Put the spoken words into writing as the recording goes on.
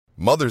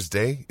Mother's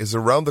Day is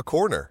around the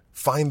corner.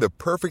 Find the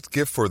perfect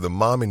gift for the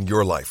mom in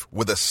your life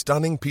with a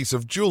stunning piece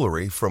of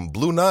jewelry from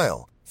Blue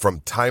Nile.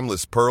 From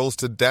timeless pearls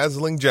to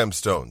dazzling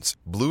gemstones,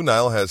 Blue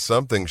Nile has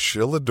something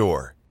she'll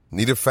adore.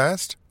 Need it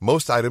fast?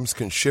 Most items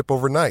can ship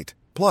overnight.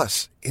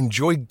 Plus,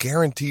 enjoy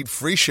guaranteed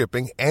free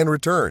shipping and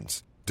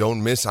returns.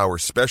 Don't miss our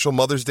special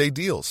Mother's Day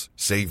deals.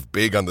 Save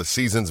big on the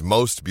season's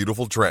most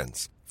beautiful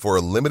trends. For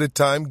a limited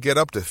time, get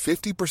up to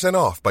 50%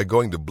 off by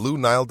going to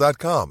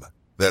BlueNile.com.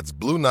 That's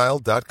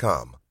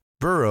BlueNile.com.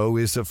 Burrow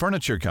is a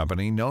furniture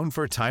company known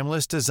for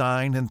timeless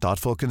design and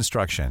thoughtful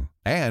construction,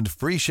 and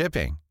free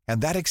shipping,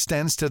 and that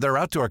extends to their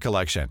outdoor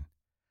collection.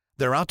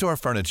 Their outdoor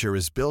furniture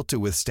is built to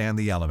withstand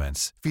the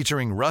elements,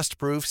 featuring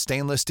rust-proof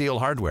stainless steel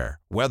hardware,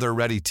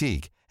 weather-ready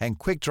teak, and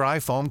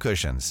quick-dry foam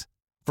cushions.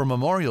 For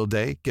Memorial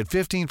Day, get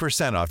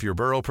 15% off your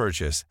Burrow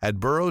purchase at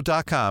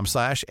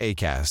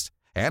burrow.com/acast,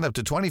 and up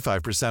to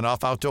 25%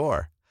 off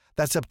outdoor.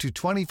 That's up to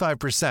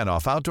 25%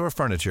 off outdoor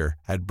furniture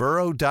at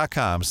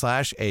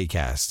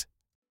burrow.com/acast.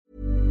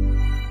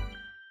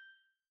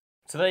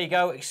 So there you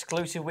go,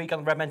 exclusive week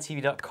on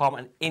redmentv.com,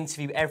 an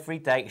interview every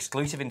day,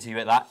 exclusive interview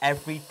at that,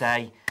 every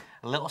day.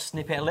 A little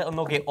snippet, a little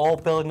nugget, all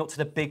building up to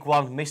the big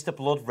one. Mr.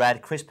 Blood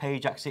Red, Chris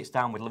Pajak sits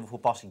down with Liverpool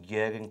boss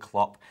Jurgen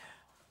Klopp.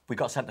 We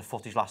got sent the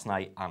footage last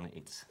night, and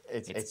it's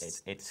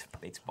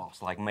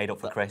boss, like made up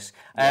for Chris.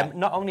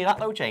 Not only that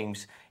though,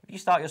 James, if you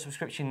start your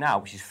subscription now,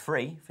 which is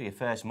free for your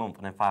first month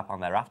and then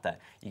 £5 thereafter,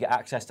 you get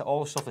access to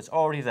all the stuff that's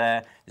already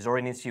there. There's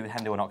already an interview with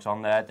Hendo and Ox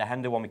on there. The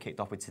Hendo one we kicked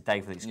off with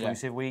today for the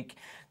exclusive week.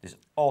 There's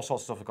all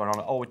sorts of stuff going on,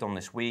 all we've done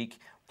this week,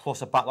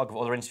 plus a backlog of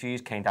other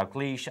interviews. Kane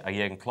Dalglish,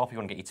 Jurgen Klopp, if you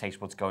want to get your taste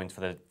buds going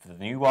for the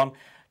new one.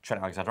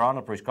 Trent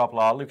Alexander-Arnold, Bruce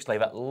Grobbelaar, Luke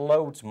Slaver,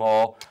 loads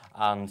more,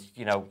 and,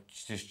 you know,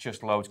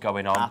 just loads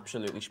going on.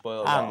 Absolutely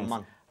spoiled, and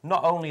man.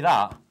 Not only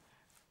that,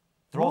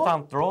 they're all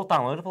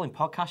downloadable in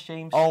podcast,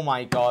 James. Oh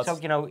my God. So,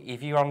 you know,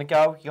 if you're on the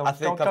go, I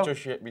think I've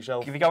just shit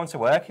myself. If you're going to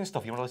work and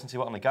stuff, you want to listen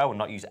to it on the go and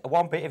not use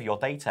one bit of your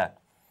data.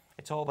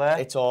 It's all there.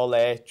 It's all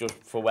there, just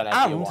for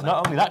whenever you want. And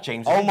not only that,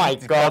 James. Oh my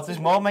God. There's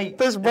more, mate.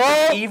 There's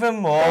more.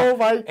 Even more. Oh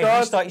my God. If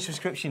you start your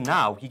subscription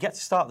now, you get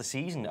to start the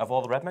season of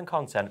all the Redmen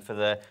content for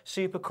the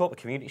Super Cup, the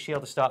Community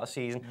Shield, the start of the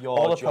season.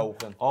 You're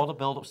joking. All the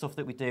build-up stuff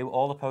that we do,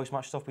 all the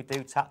post-match stuff we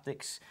do,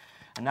 tactics,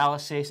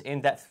 analysis,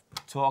 in-depth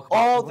talk. About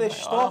all this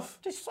stuff.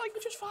 Just £5.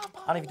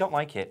 And if you don't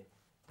like it,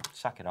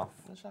 sack it off.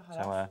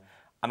 So,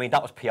 I mean,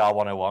 that was PR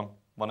 101.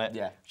 Wasn't it?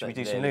 Yeah. Should we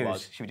do some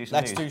news?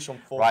 Let's do some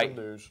fucking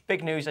news.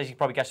 Big news, as you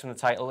probably guessed from the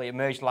title. It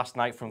emerged last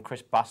night from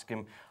Chris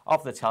Bascom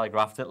of The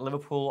Telegraph that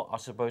Liverpool are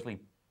supposedly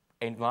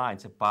in line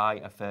to buy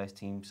a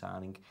first-team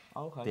signing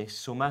this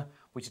summer,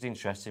 which is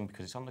interesting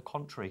because it's on the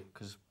contrary,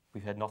 because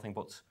we've heard nothing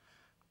but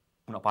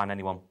we're not buying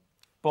anyone.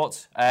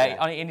 But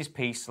in his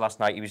piece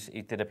last night,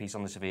 he did a piece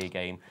on the Sevilla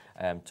game,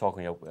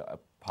 talking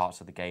parts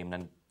of the game, and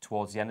then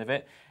towards the end of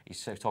it,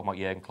 he's talking about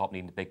Jurgen Klopp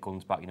needing the big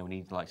guns back. You know, we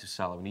need the likes of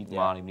Salah, we need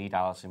Mane, we need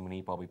Alisson, we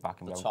need Bobby back,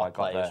 and we haven't quite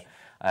got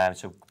there.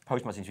 So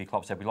post-match interview,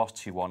 Klopp said, "We lost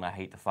 2-1. I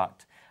hate the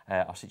fact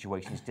our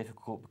situation is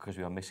difficult because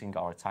we are missing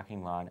our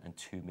attacking line and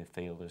two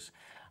midfielders."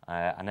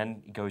 And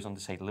then he goes on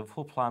to say,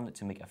 Liverpool plan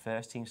to make a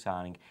first-team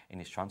signing in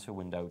this transfer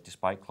window,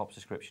 despite Klopp's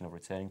description of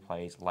returning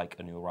players like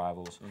new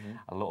arrivals.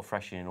 A little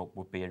freshening up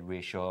would be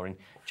reassuring.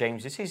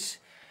 James, this is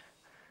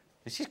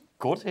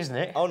good, isn't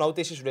it? Oh no,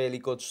 this is really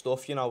good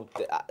stuff. You know,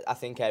 I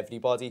think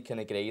everybody can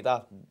agree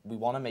that we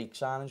want to make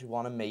signings, we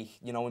want to make,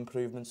 you know,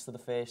 improvements to the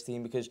first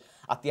team, because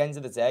at the end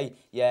of the day,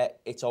 yeah,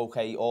 it's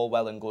okay, all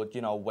well and good,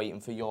 you know, waiting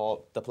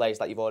for the players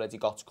that you've already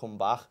got to come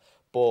back.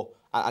 But,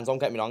 and don't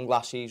get me wrong,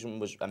 last season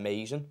was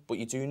amazing, but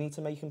you do need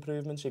to make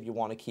improvements if you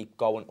want to keep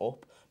going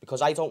up,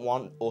 because I don't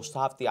want us to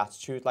have the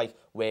attitude like,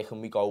 where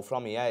can we go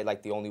from here?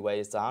 Like, the only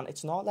way is down.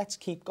 It's not. Let's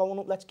keep going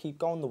up. Let's keep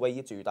going. The way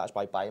you do that is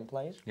by buying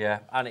players. Yeah,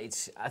 and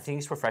I think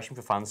it's refreshing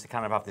for fans to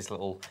kind of have this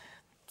little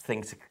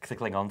thing to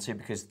cling on to,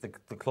 because the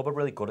club are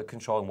really good at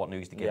controlling what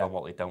news they give and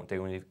what they don't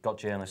do. And you've got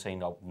journalists saying,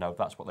 no,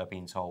 that's what they're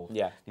being told.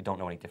 Yeah. They don't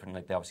know any different.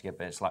 Like, they obviously get a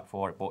bit of slack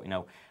for it. But, you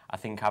know, I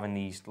think having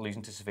these,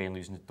 losing to Sevilla and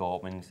losing to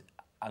Dortmund,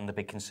 and the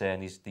big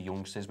concern is the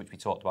youngsters, which we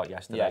talked about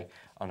yesterday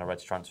on the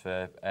Reds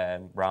transfer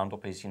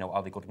roundup, is, you know,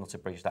 are they good enough to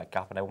bridge that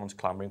gap? And everyone's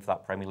clamouring for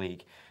that Premier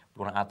League.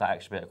 We want to add that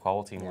extra bit of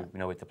quality, and we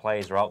know if the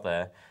players are out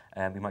there,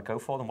 we might go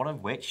for them. One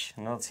of which,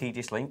 another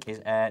tedious link, is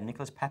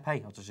Nicolas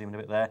Pepe. I'll just zoom in a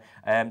bit there.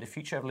 The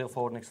future of Liverpool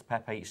forward Nicolas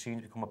Pepe is soon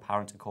to become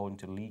apparent, according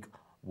to League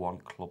One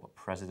club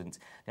president.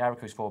 The Ivory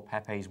Coast forward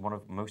Pepe is one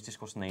of the most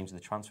discussed names in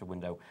the transfer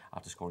window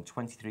after scoring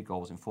 23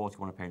 goals in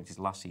 41 appearances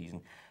last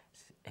season.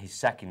 His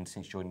second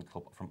since joining the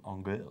club from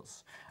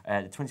Angers.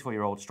 The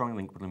 24-year-old strongly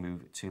linked with the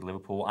move to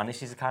Liverpool, and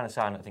this is the kind of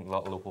sign I think a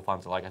lot of Liverpool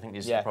fans are like. I think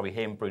there's probably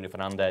him, Bruno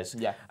Fernandes,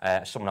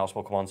 someone else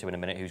we'll come on to in a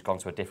minute who's gone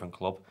to a different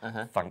club.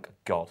 Thank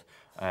God.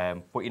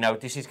 But, you know,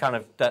 this is kind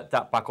of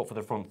that backup for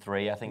the front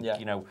three. I think,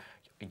 you know,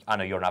 I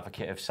know you're an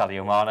advocate of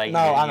Sadio Mane. I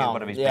know. You're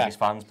one of his biggest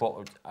fans,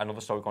 but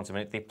another story going to a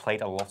minute. They've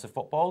played a lot of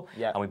football,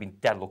 and we've been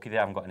dead lucky they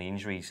haven't got any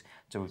injuries.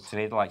 To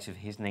the likes of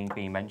his name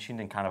being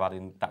mentioned and kind of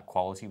adding that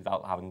quality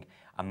without having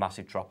a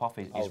massive drop-off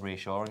is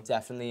reassuring.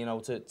 Definitely, you know,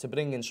 to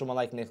bring in someone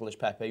like Nicolas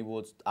Pepe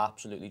would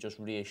absolutely just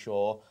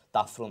reassure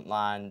that front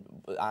line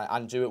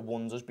and do it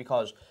wonders,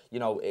 because, you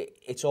know,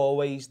 it's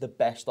always the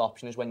best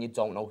option is when you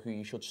don't know who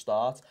you should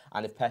start.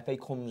 And if Pepe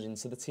comes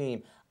into the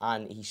team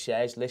and he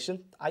says,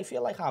 listen, I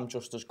feel like I'm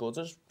just as good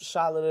as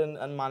Salah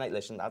and Mane.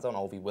 Listen, I don't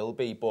know if he will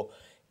be, but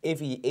if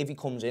he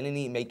comes in and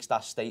he makes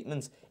that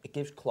statement, it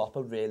gives Klopp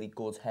a really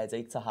good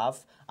headache to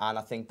have. And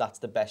I think that's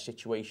the best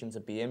situation to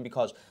be in,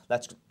 because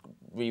let's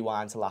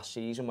rewind to last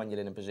season when you're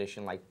in a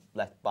position like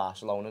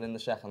Barcelona in the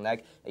second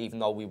leg, even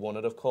though we won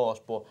it, of course.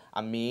 But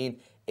I mean,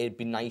 it'd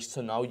be nice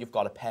to know you've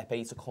got a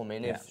Pepe to come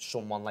in if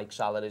someone like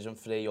Salah isn't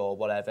free or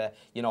whatever.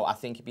 You know, I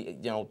think,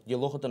 you know, you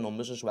look at the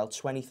numbers as well,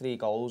 23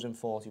 goals in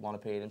 41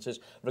 appearances,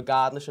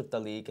 regardless of the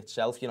league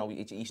itself. You know,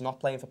 he's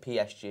not playing for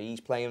PSG, he's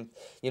playing,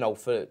 you know,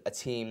 for a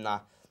team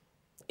that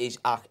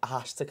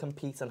has to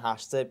compete and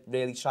has to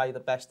really try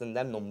the best, and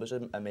them numbers are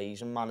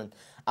amazing, man. And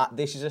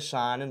this is a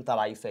signing that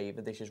I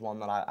favour. This is one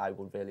that I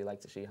would really like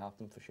to see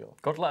happen for sure.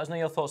 Good, let us know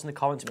your thoughts in the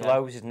comments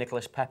below. This is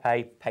Nicolas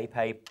Pepe,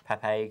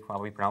 however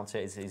we pronounce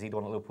it. Is he the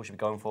one that Liverpool should be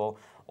going for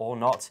or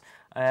not?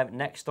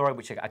 Next story,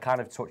 which I kind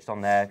of touched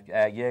on there,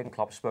 Jurgen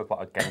Klopp spoke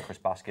about, again, Chris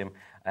Bascom,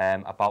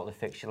 about the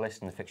fixture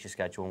list and the fixture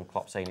schedule, and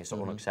Klopp saying it's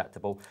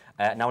unacceptable.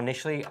 Now,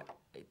 initially,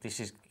 this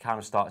is kind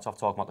of started off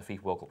talking about the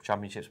FIFA World Cup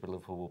Championships, where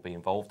Liverpool will be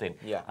involved in.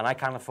 Yeah. And I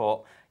kind of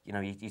thought, you know,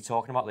 you're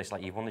talking about this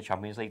like you've won the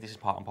Champions League. This is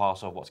part and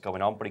parcel of what's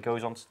going on. But he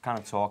goes on to kind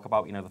of talk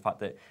about, you know, the fact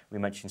that we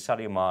mentioned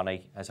Sadio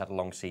Mane has had a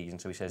long season.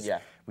 So he says,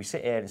 we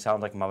sit here and it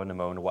sounds like I'm having a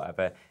moan or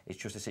whatever. It's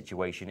just a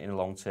situation. In the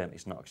long term,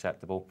 it's not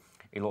acceptable.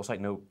 It looks like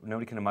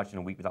nobody can imagine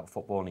a week without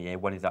football in a year.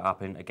 When did that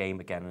happen? A game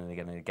again and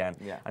again and again.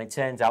 Yeah. And it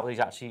turns out that he's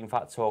actually, in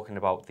fact, talking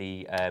about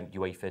the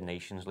UEFA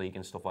Nations League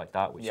and stuff like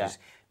that, which is,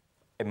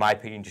 in my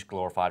opinion, just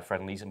glorified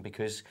friendlies. And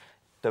because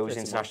those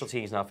international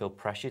teams now feel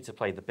pressured to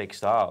play the big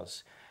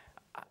stars,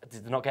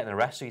 they're not getting the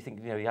rest. So you think,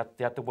 you know,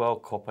 they had the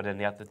World Cup, and then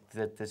they had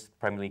this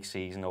Premier League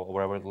season, or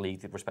whatever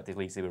the respective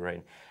leagues they were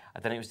in.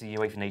 And then it was the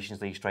UEFA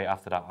Nations League straight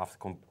after that,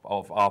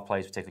 of our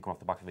players particularly coming off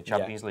the back of the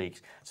Champions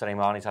Leagues. So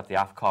Mane's had the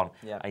AFCON,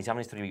 and he's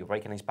having his 3-week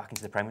break, and he's back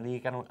into the Premier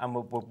League, and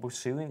we're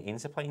soon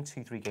into playing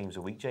 2-3 games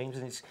a week, James,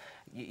 and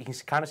you can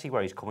kind of see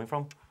where he's coming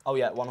from. Oh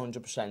yeah,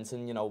 100%.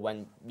 And you know,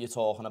 when you're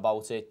talking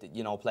about it,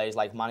 you know, players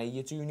like Mane,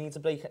 you do need to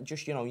break.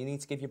 Just, you know, you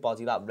need to give your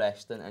body that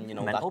rest, and you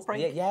know, mental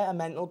break. Yeah, a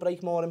mental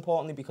break, more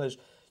importantly, because,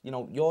 you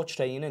know, you're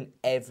training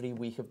every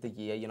week of the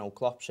year. You know,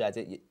 Klopp said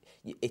it.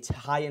 It's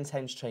high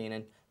intense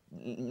training,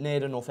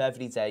 near enough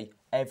every day,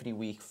 every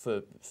week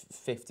for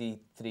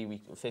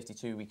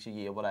 52 weeks a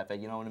year, whatever.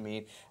 You know what I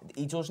mean?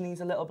 He does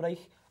need a little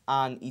break,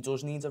 and he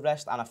does need a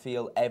rest, and I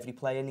feel every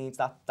player needs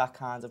that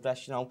kind of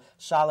rest. You know,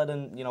 Salah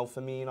and, you know,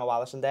 Firmino,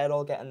 Alisson, they're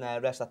all getting their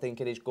rest. I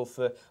think it is good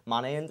for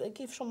Mane, and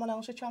give someone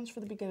else a chance for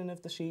the beginning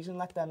of the season.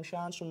 Let them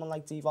shine. Someone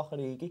like Divock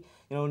Origi.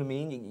 You know what I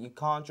mean? You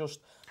can't just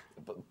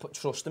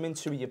trust him in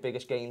 2 of your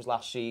biggest games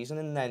last season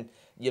and then,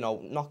 you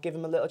know, not give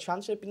him a little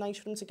chance. It'd be nice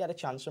for him to get a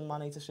chance, and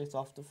Mane to sit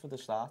off for the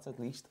start at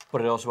least.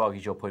 But it also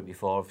argues your point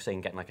before of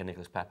saying getting like a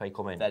Nicolas Pepe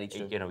come in. Very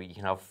true. You know, you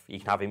can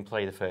have him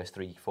play the first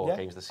 3-4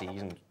 games of the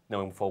season,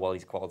 knowing full well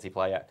he's a quality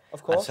player.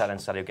 Of course. And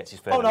Sadio gets his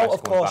first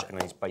of course. back,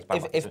 and he's back.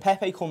 If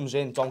Pepe comes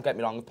in, don't get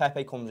me wrong, if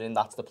Pepe comes in,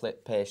 that's the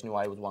person who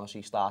I would want to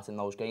see starting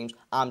those games.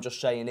 I'm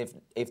just saying,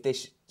 if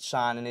this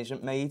signing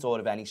isn't made, or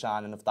if any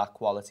signing of that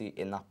quality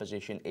in that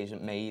position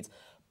isn't made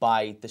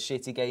by the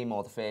City game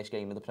or the first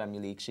game of the Premier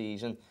League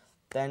season,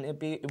 then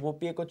it would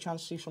be a good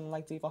chance to see someone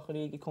like Divock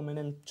Origi come in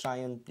and try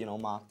and, you know,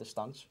 mark the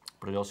stance.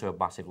 But it's also a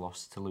massive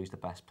loss to lose the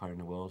best player in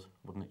the world,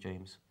 wouldn't it,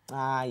 James?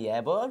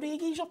 Yeah, but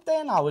Origi's up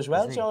there now as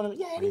well.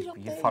 Yeah, he's up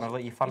there.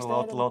 You're fan of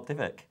Lord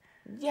Divock?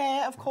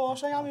 Yeah, of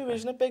course I am. He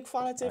wasn't a big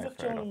fan of Divock,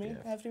 do you know what I mean?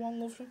 Yeah. Everyone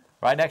loves him.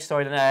 Right, next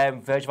story then.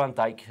 Virgil van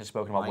Dijk has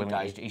spoken about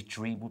winning. His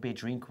dream would be a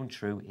dream come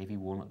true if he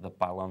won the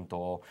Ballon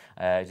d'Or.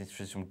 This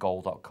is from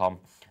Goal.com.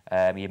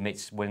 He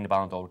admits winning the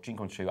Ballon d'Or, dream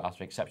come true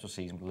after an exceptional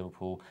season with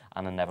Liverpool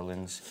and the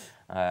Netherlands.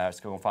 Let's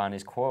go and find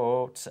his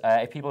quote.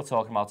 If people are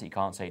talking about it, you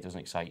can't say it doesn't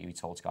excite you, he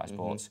told Sky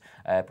Sports.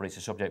 But it's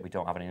a subject we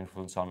don't have any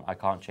influence on. I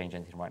can't change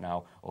anything right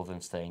now other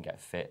than stay and get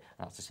fit.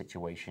 And that's the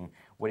situation.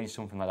 Winning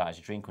something like that is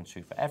a dream come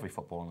true for every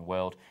footballer in the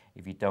world.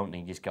 If you don't,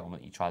 then you just get on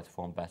that you tried to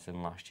perform better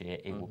than last year.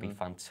 It will be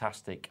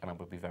fantastic, and I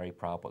would be very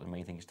proud. But the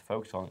main thing is to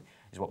focus on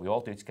is what we all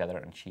do together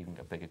and achieving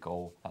a bigger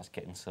goal. That's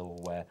getting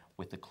silverware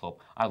with the club.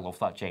 I love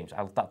that, James.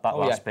 That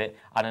last bit.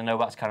 And I know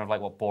that's kind of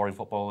like what boring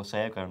footballers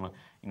say. Going,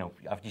 you know,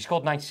 you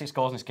scored 96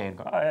 goals in this game.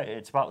 Go,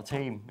 it's about the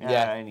team.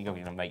 Yeah. And you go,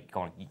 you know, mate,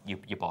 go on,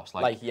 you're boss.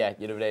 Yeah,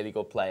 you're a really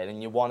good player,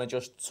 and you want to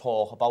just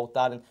talk about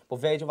that. But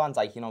Virgil van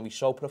Dijk, you know, he's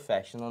so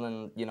professional,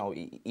 and, you know,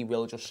 he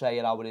will just say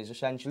it how it is,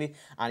 essentially.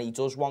 And he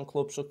does want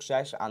club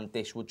success, and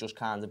this would just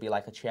kind of be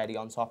like a cherry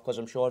on top. Because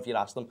I'm sure if you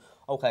asked him,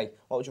 okay,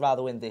 what would you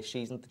rather win this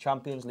season, the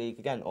Champions League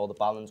again or the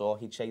Ballon d'Or,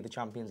 he'd say the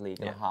Champions League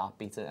in a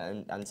heartbeat,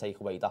 and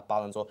take away that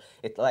Ballon d'Or.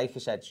 It, like I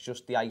said, it's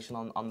just the icing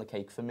on the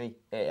cake for me,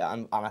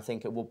 and I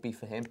think it would be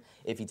for him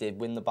if he did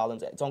win the Ballon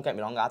d'Or. Don't get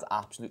me wrong, I'd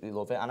absolutely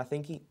love it, and I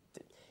think he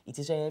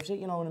deserves it,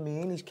 you know what I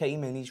mean? He's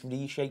came in, he's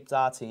reshaped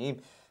our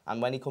team. And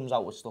when he comes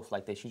out with stuff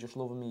like this, you just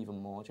love him even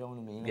more, do you know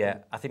what I mean? Yeah,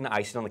 I think the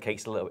icing on the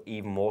cake's a little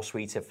even more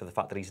sweeter for the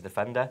fact that he's a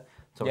defender.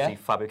 So obviously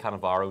Fabio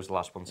Cannavaro was the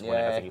last one to win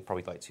it. I think he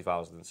probably like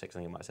 2006, I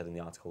think you might have said in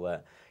the article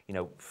there. You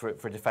know, for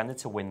a defender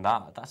to win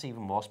that, that's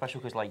even more special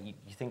because like you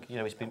think, you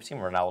know, it's been between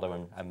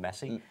Ronaldo and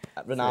Messi.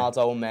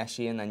 Ronaldo and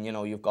Messi, and then, you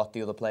know, you've got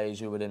the other players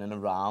who were in and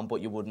around,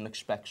 but you wouldn't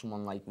expect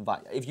someone like...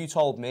 If you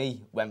told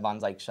me when Van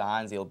Dijk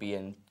signs, he'll be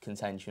in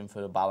contention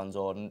for a Ballon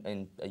d'Or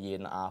in a year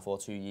and a half or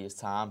 2 years'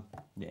 time.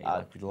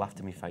 Yeah, you'd laughed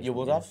in my face. You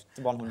would have,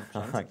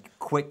 100%.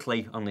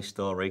 Quickly on this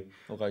story,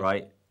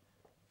 right?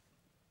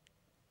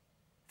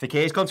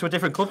 Fakir's gone to a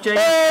different club, James.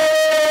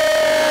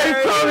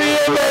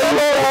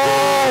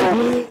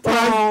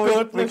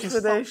 We can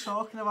stop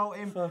talking about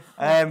him.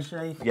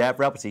 Yeah,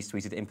 Real Batiste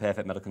tweeted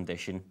imperfect medical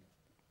condition.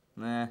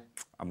 Nah.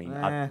 I mean,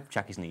 I'd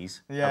check his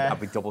knees. Yeah. I'd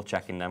be double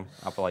checking them.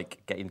 I'd be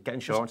like, get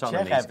insurance on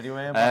the knees. Check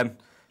everywhere.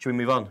 Should we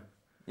move on?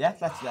 Yeah,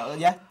 let's go.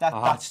 Yeah,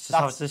 that's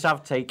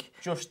have a take.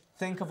 Just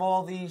think of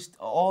all these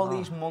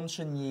months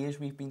and years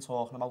we've been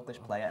talking about this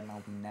player, and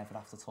now we never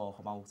have to talk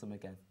about him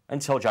again.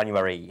 Until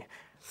January.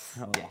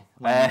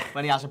 Yeah,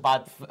 when he has a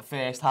bad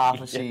first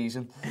half of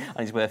season.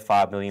 And he's worth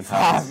 £5 million.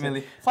 £5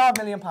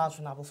 million for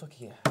Nabil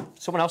Fekir.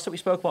 Someone else that we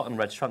spoke about in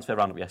Red's transfer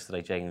roundup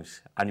yesterday,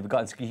 James, and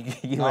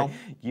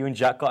you and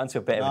Jack got into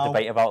a bit of a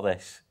debate about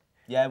this.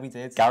 Yeah, we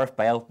did. Gareth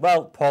Bale.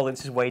 Well, Paul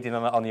Ince is weighed in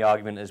on the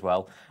argument as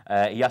well.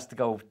 He has to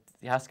go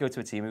to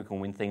a team who can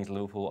win things.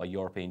 Liverpool are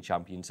European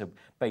champions. So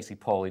basically,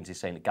 Paul Ince is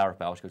saying that Gareth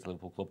Bale should go to the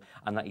Liverpool club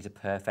and that he's a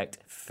perfect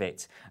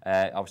fit.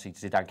 Obviously,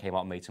 Zidane came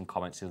out and made some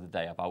comments the other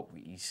day about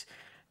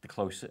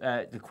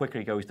the quicker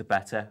he goes, the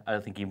better. I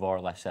don't think he more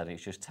or less said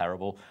it's just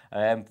terrible.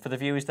 For the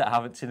viewers that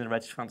haven't seen the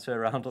Reds transfer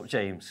roundup,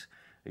 James,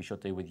 you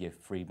should do with your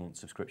 3-month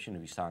subscription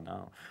if you sign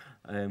now.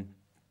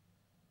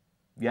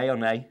 Yay or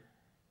nay?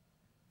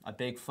 A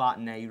big fat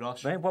nay,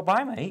 Ross. Mate, what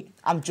by, mate?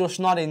 I'm just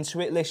not into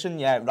it. Listen,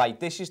 yeah, right.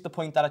 This is the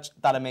point that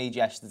I made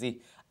yesterday,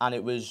 and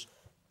it was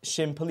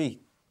simply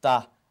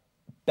that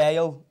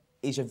Bale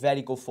is a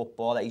very good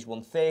footballer. He's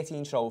won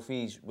 13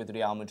 trophies with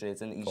Real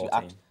Madrid, and he's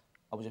 14.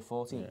 Was it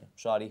 14? Yeah.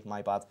 Sorry,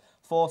 my bad.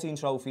 14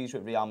 trophies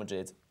with Real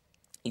Madrid.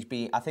 He's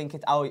been.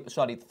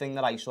 The thing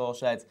that I saw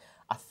said,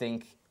 I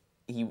think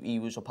he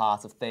was a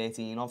part of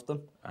 13 of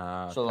them.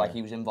 Okay. So like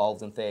he was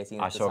involved in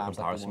 13. I saw a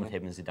comparison with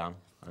him and Zidane.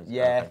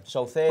 Yeah, okay.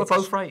 So 30... We're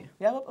both right.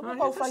 Yeah, we're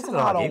both right in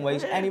our own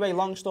ways. Anyway,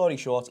 long story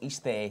short, he's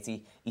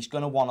 30. He's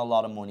going to want a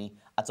lot of money.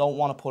 I don't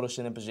want to put us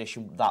in a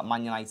position that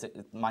Man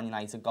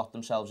United got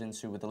themselves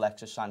into with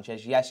Alexis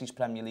Sanchez. Yes, he's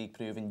Premier League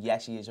proven.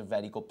 Yes, he is a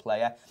very good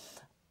player.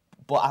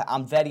 But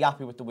I'm very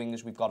happy with the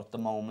wingers we've got at the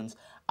moment.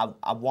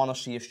 I want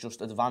to see us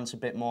just advance a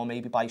bit more,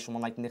 maybe by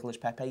someone like Nicolas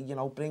Pepe, you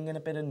know, bringing a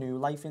bit of new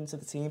life into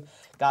the team.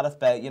 Gareth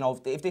Bale, you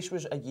know, if this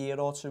was a year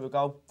or two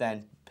ago,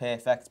 then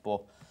perfect,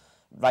 but...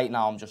 Right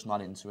now, I'm just not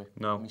into it.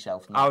 No.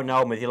 Myself. No. Oh,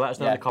 no, Matthew. Let us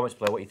know in the comments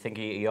below what you think.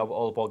 Are you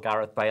all about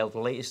Gareth Bale? The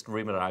latest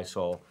rumour that I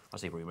saw, I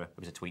say rumour, it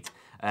was a tweet,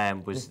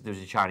 was there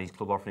was a Chinese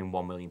club offering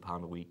 £1 million a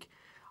week.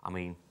 I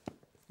mean,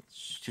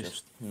 it's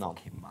just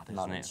fucking mad,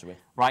 isn't it?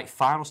 Right,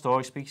 final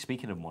story.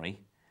 Speaking of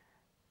money,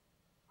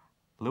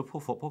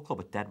 Liverpool Football Club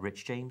are dead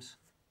rich, James.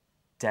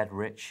 Dead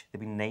rich. They've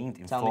been named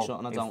in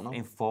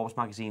Forbes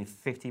magazine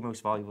 50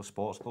 most valuable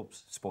sports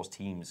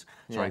teams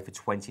for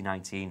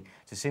 2019.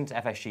 So since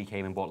FSG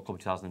came and bought the club in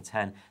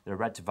 2010, their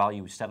Reds'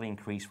 value has steadily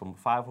increased from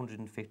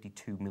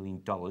 $552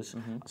 million,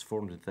 that's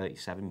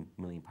 £437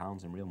 million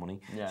in real money,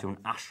 to an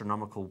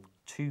astronomical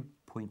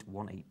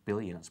 2.18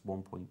 billion, that's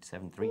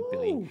 1.73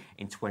 billion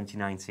in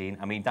 2019.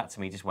 I mean, that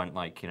to me just went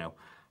like, you know,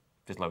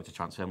 there's loads of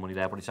transfer money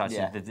there, but it's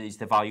actually it's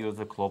the value of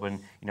the club, and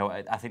you know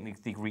I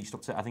think they reached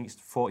up to, I think it's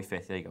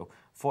 45th. There you go,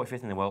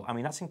 45th in the world. I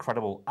mean, that's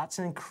incredible. That's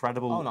an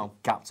incredible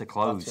gap to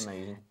close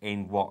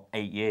in what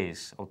 8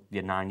 years or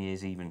 9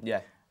 years even.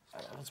 Yeah.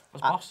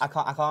 I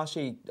can't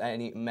see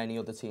many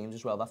other teams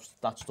as well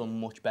that's done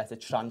much better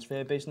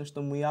transfer business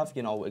than we have.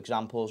 You know,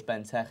 examples,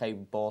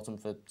 Benteke bought him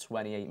for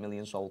 28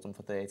 million, sold him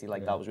for 30.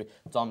 Like that was with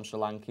Dom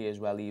Solanke as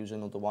well. He was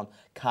another one.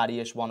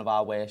 Karius, one of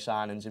our worst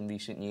signings in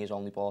recent years,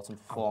 only bought him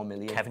for 4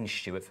 million. Kevin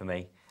Stewart for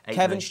me.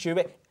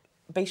 Stewart,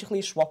 basically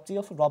a swap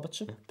deal for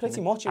Robertson.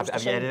 Pretty much.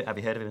 Have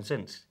you heard of him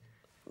since?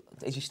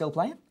 Is he still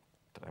playing?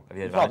 Have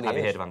you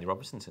heard of Andy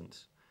Robertson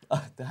since?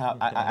 I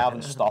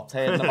haven't stopped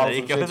hearing about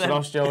him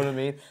since, you know what I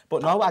mean?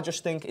 But no, I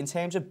just think in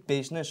terms of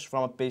business,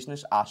 from a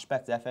business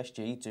aspect,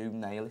 FSG do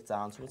nail it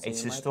down to a team.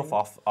 It's the stuff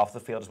off the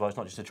field as well. It's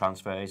not just the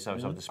transfers, so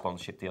the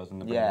sponsorship deals and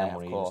the bringing the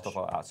money and stuff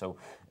like that. So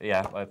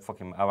yeah,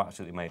 I'm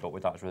absolutely made up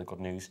with that. It's really good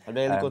news. A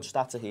really good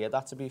stat to hear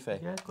that, to be fair.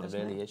 Yeah, it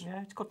really is.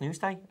 Yeah, it's good news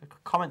day.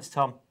 Comments,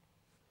 Tom?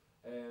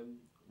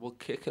 We'll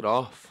kick it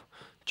off.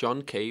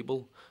 John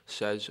Cable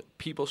says,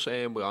 people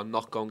saying we are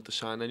not going to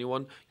sign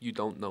anyone, you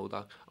don't know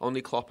that.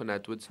 Only Klopp and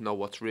Edwards know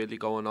what's really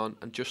going on,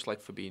 and just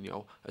like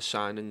Fabinho, a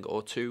signing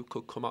or two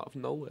could come out of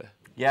nowhere.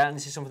 Yeah, and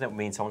this is something that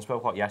me and Tom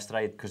spoke about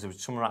yesterday, because there was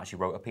someone who actually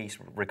wrote a piece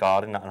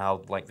regarding that and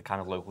how like the kind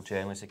of local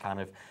journalists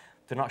are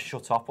they're not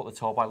shut up what they're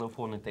told by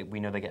Liverpool, and we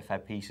know they get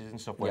fed pieces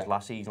and stuff, whereas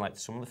last season, like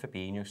some of the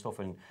Fabinho stuff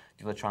and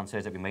the other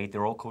transfers that we made,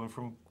 they're all coming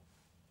from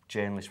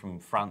journalists from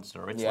France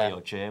or Italy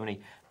or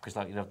Germany, because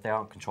like, they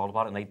aren't controlled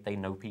about it, and they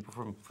know people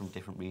from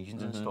different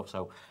regions and stuff.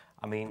 So,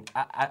 I mean,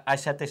 I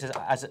said this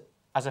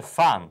as a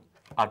fan,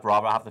 I'd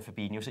rather have the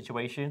Fabinho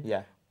situation.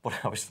 Yeah. But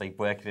obviously,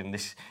 working in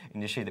this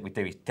industry that we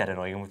do is dead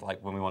annoying with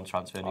like when we want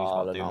transfer news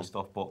about doing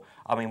stuff. But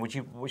I mean,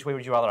 which way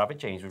would you rather have it,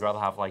 James? Would you rather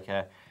have like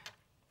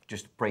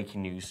just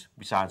breaking news?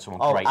 We signed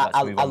someone great.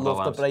 I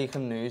love the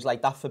breaking news,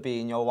 like that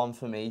Fabinho one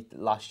for me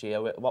last year.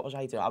 What was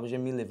I doing? I was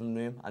in my living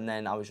room, and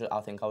then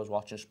I think I was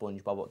watching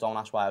SpongeBob. Don't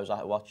ask why I was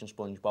watching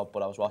SpongeBob,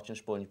 but I was watching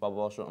SpongeBob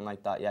or something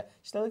like that. Yeah,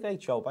 still a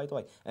great show, by the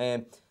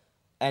way.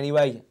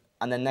 Anyway,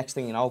 and then next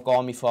thing you know, go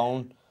on my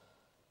phone.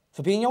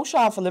 Fabinho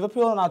signed for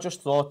Liverpool, and I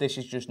just thought this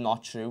is just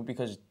not true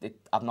because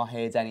I've not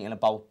heard anything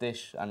about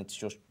this, and it's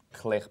just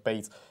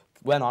clickbait.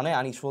 Went on it,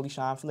 and he's fully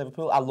signed for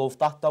Liverpool. I love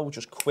that, though,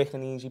 just quick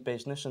and easy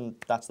business, and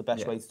that's the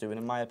best way to do it,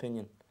 in my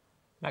opinion.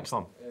 Next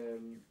one.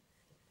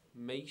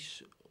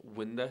 Mace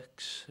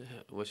Windex,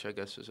 which I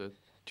guess is a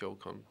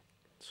joke on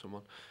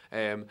someone.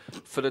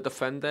 For a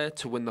defender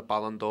to win the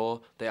Ballon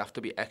d'Or, they have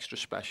to be extra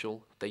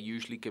special. They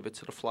usually give it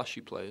to the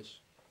flashy players.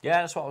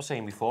 Yeah, that's what I was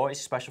saying before.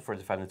 It's special for a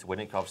defender to win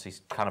it. Obviously,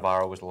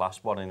 Cannavaro was the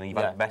last one, and you've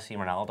had Messi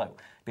and Ronaldo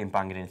been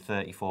banging in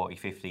 30, 40,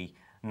 50,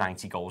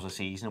 90 goals a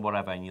season or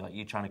whatever, and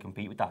you're trying to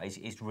compete with that.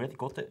 It's really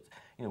good that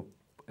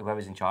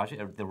whoever's in charge,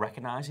 they're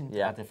recognising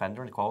a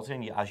defender and the quality.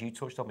 And as you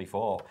touched on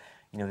before,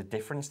 the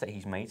difference that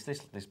he's made to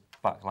this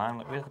back line.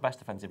 Like, we had the best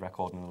defensive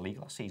record in the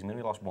league last season. We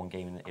only lost one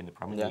game in the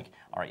Premier League.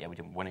 All right, we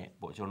didn't win it,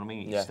 but do you know what I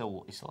mean? It's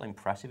still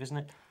impressive, isn't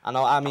it?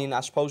 I mean,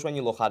 I suppose when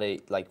you look at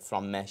it, like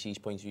from Messi's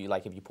point of view,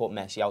 like if you put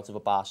Messi out of a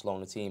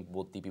Barcelona team,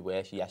 would they be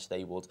worse? Yes,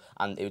 they would,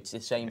 and it's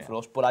the same for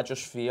us. But I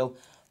just feel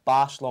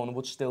Barcelona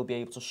would still be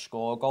able to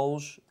score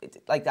goals.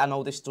 Like, I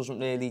know this doesn't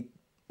really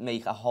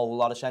make a whole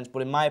lot of sense,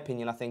 but in my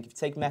opinion, I think if you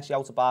take Messi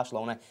out of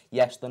Barcelona,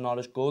 yes, they're not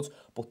as good,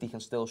 but they can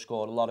still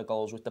score a lot of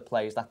goals with the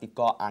players that they've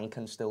got and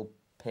can still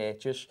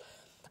purchase.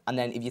 And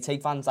then if you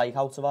take Van Dijk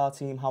out of our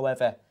team,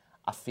 however,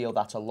 I feel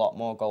that's a lot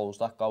more goals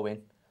that go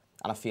in,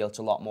 and I feel it's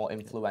a lot more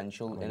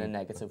influential in a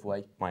negative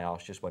way. My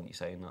arse just went you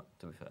saying that,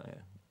 to be fair,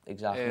 yeah.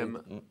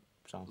 Exactly.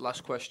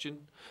 Last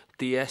question.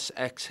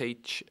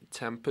 DSXH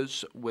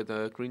Tempers with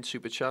a green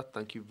super chat.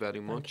 Thank you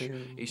very much.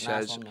 He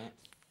says,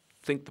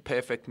 think the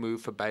perfect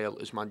move for Bale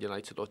is Man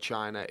United or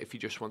China if he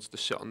just wants to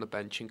sit on the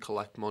bench and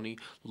collect money.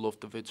 Love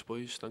the vids,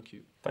 boys. Thank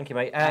you. Thank you,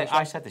 mate.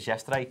 I said this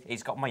yesterday.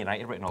 He's got Man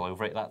United written all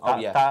over it.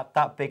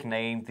 That big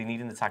name. They need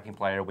an attacking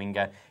player, a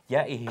winger.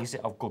 Yeah, he's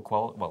of good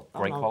quality. Well,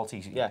 great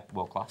quality. He's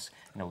world class.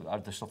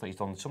 The stuff that he's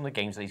done. Some of the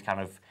games that he's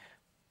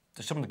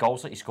some of the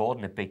goals that he scored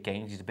in the big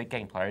games. He's a big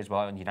game player as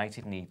well, and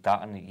United need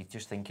that. And you're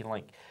just thinking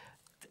like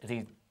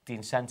the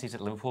incentives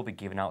that Liverpool have been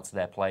giving out to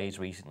their players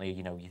recently.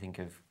 You think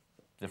of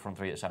the front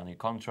three that signed new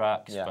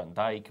contracts, Van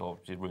Dijk, or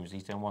the rumours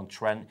he's doing one,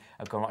 Trent,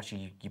 have gone,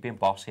 actually, you've been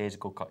boss, here's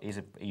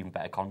an even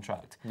better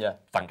contract. Yeah.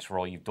 Thanks for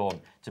all you've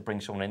done. To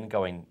bring someone in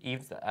going,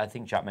 I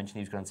think Jack mentioned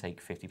he was going to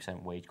take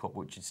 50% wage cut,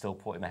 which would still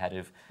put him ahead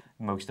of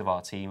most of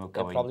our team.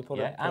 Probably put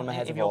him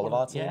ahead of all of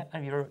our team. Yeah,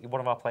 and you're one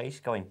of our players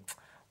going,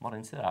 I'm not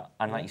into that.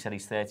 And like you said,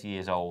 he's 30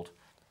 years old.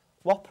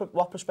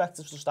 What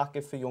perspectives does that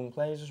give for young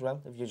players as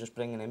well? If you're just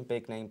bringing in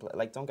big name players,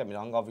 like, don't get me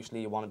wrong,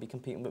 obviously you want to be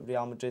competing with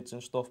Real Madrid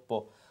and stuff,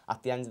 but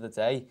at the end of the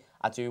day,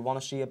 I do want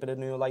to see a bit of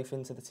new life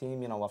into the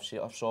team.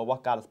 I've saw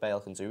what Gareth Bale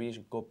can do. He's a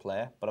good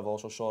player, but I've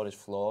also saw his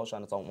flaws,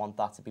 and I don't want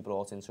that to be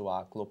brought into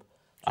our club.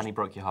 And he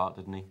broke your heart,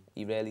 didn't he?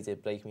 He really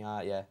did break my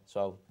heart, yeah.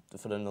 So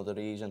for another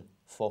reason,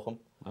 fuck him.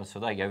 So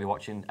there you go, you're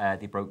watching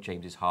They Broke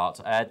James's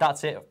Heart.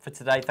 That's it for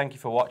today. Thank you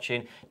for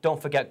watching.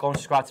 Don't forget, go and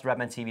subscribe to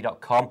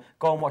redmentv.com.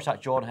 Go and watch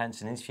that Jordan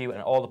Henderson interview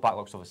and all the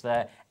backlog stuff is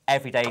there.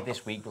 Every day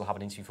this week we'll have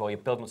an interview for you,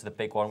 building up to the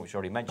big one, which I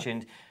already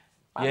mentioned.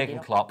 Jurgen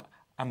Klopp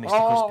and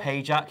Mr.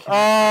 Chris Pajak.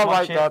 Oh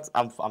my God.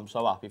 I'm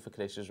so happy for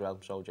Chris as well.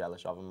 I'm so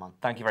jealous of him, man.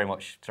 Thank you very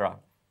much. Ta-ra.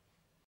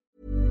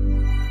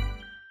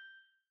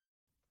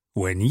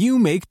 When you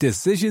make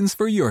decisions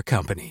for your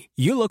company,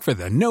 you look for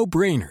the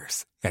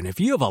no-brainers. And if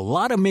you have a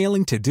lot of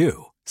mailing to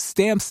do,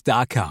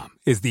 Stamps.com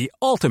is the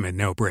ultimate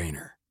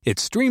no-brainer. It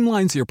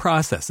streamlines your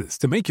processes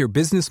to make your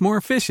business more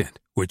efficient,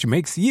 which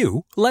makes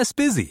you less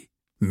busy.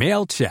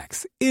 Mail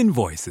checks,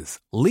 invoices,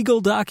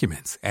 legal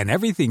documents, and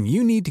everything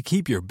you need to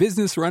keep your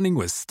business running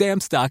with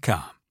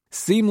Stamps.com.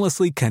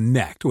 Seamlessly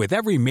connect with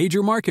every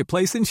major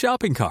marketplace and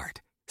shopping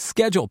cart.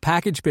 Schedule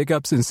package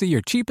pickups and see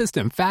your cheapest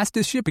and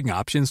fastest shipping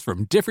options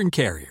from different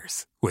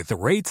carriers. With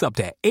rates up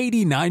to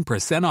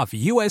 89% off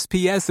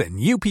USPS and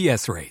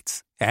UPS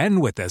rates.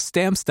 And with the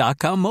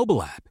Stamps.com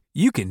mobile app,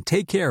 you can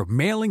take care of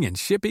mailing and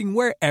shipping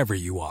wherever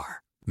you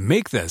are.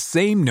 Make the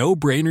same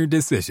no-brainer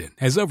decision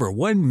as over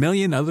 1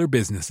 million other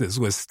businesses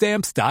with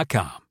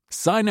Stamps.com.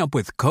 Sign up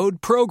with code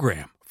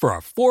PROGRAM for a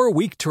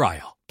 4-week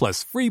trial,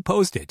 plus free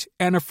postage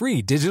and a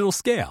free digital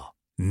scale.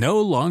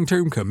 No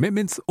long-term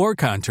commitments or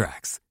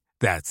contracts.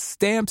 That's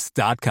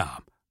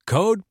Stamps.com.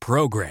 Code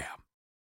PROGRAM.